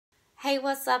Hey,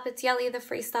 what's up? It's Yully the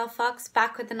Freestyle Fox,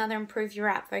 back with another Improve Your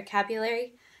Rap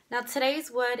vocabulary. Now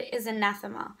today's word is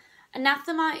anathema.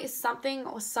 Anathema is something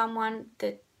or someone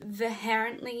that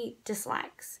vehemently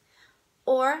dislikes,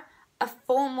 or a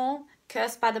formal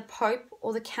curse by the Pope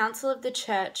or the Council of the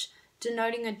Church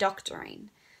denoting a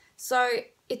doctrine. So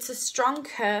it's a strong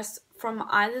curse from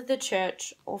either the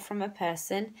church or from a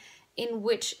person, in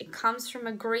which it comes from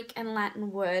a Greek and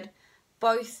Latin word,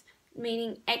 both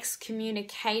meaning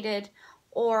excommunicated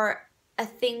or a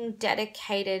thing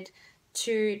dedicated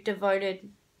to, devoted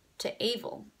to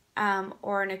evil,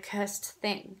 or an accursed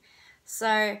thing.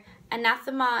 So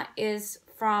anathema is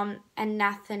from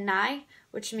anathema,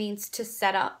 which means to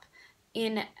set up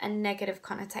in a negative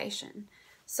connotation.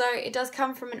 So it does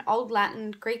come from an old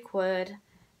Latin Greek word,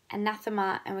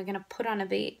 anathema, and we're going to put on a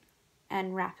beat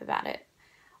and rap about it.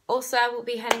 Also, I will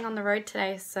be heading on the road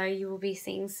today, so you will be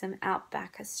seeing some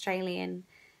outback Australian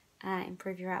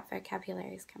Improve Your Rap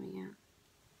vocabularies coming out.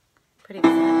 Pretty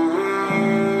excited.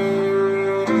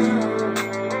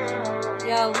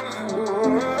 Yo. Okay.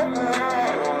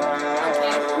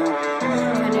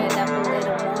 Turn it up a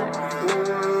little more.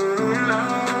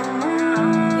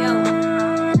 Yo.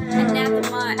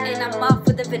 Anathema, and I'm off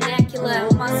with the vernacular.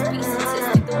 Must be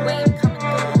statistic the way I'm coming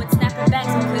through and snapping back,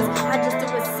 because I just do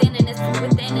a sin and it's from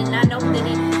within, and I know that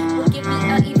it will give me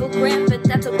an evil grin, but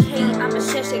that's okay. I'm a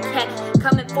Cheshire cat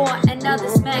coming for another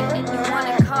smack, and you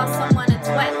wanna call someone a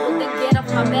twat? Well then get off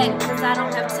my back, cause I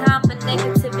don't have time for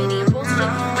negativity and bullshit.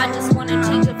 I just wanna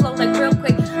change the flow like real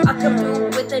quick. I come through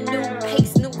with a new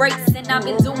pace, new race, and I've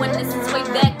been doing this since way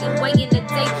back and way in the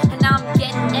day, and I'm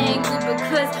getting angry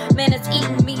because man, it's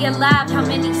eating me alive. How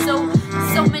many so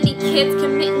many kids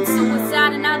committing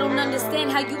suicide, and I don't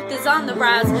understand how youth is on the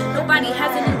rise. Nobody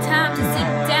has any time to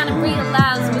sit down and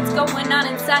realize what's going on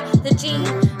inside the gene.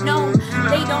 No,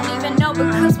 they don't even know,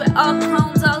 because we're all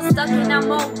clones, all stuck in our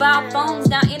mobile phones,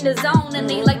 now in the zone, and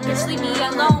they like, bitch, leave me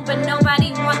alone. But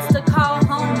nobody wants to call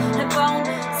home and phone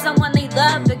someone they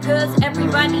love, because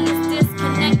everybody is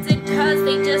disconnected, cause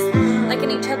they just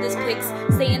liking each other's pics,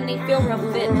 saying they feel real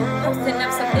fit, posting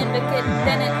up something, but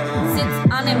then it sits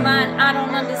on their mind. I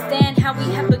don't understand how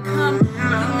we have become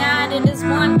united as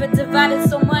one, but divided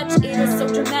so much, it is so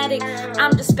dramatic.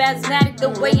 I'm just spasmodic, the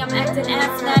way I'm acting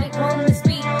asthmatic on this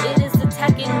beat, it is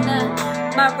attacking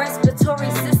my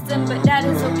respiratory system.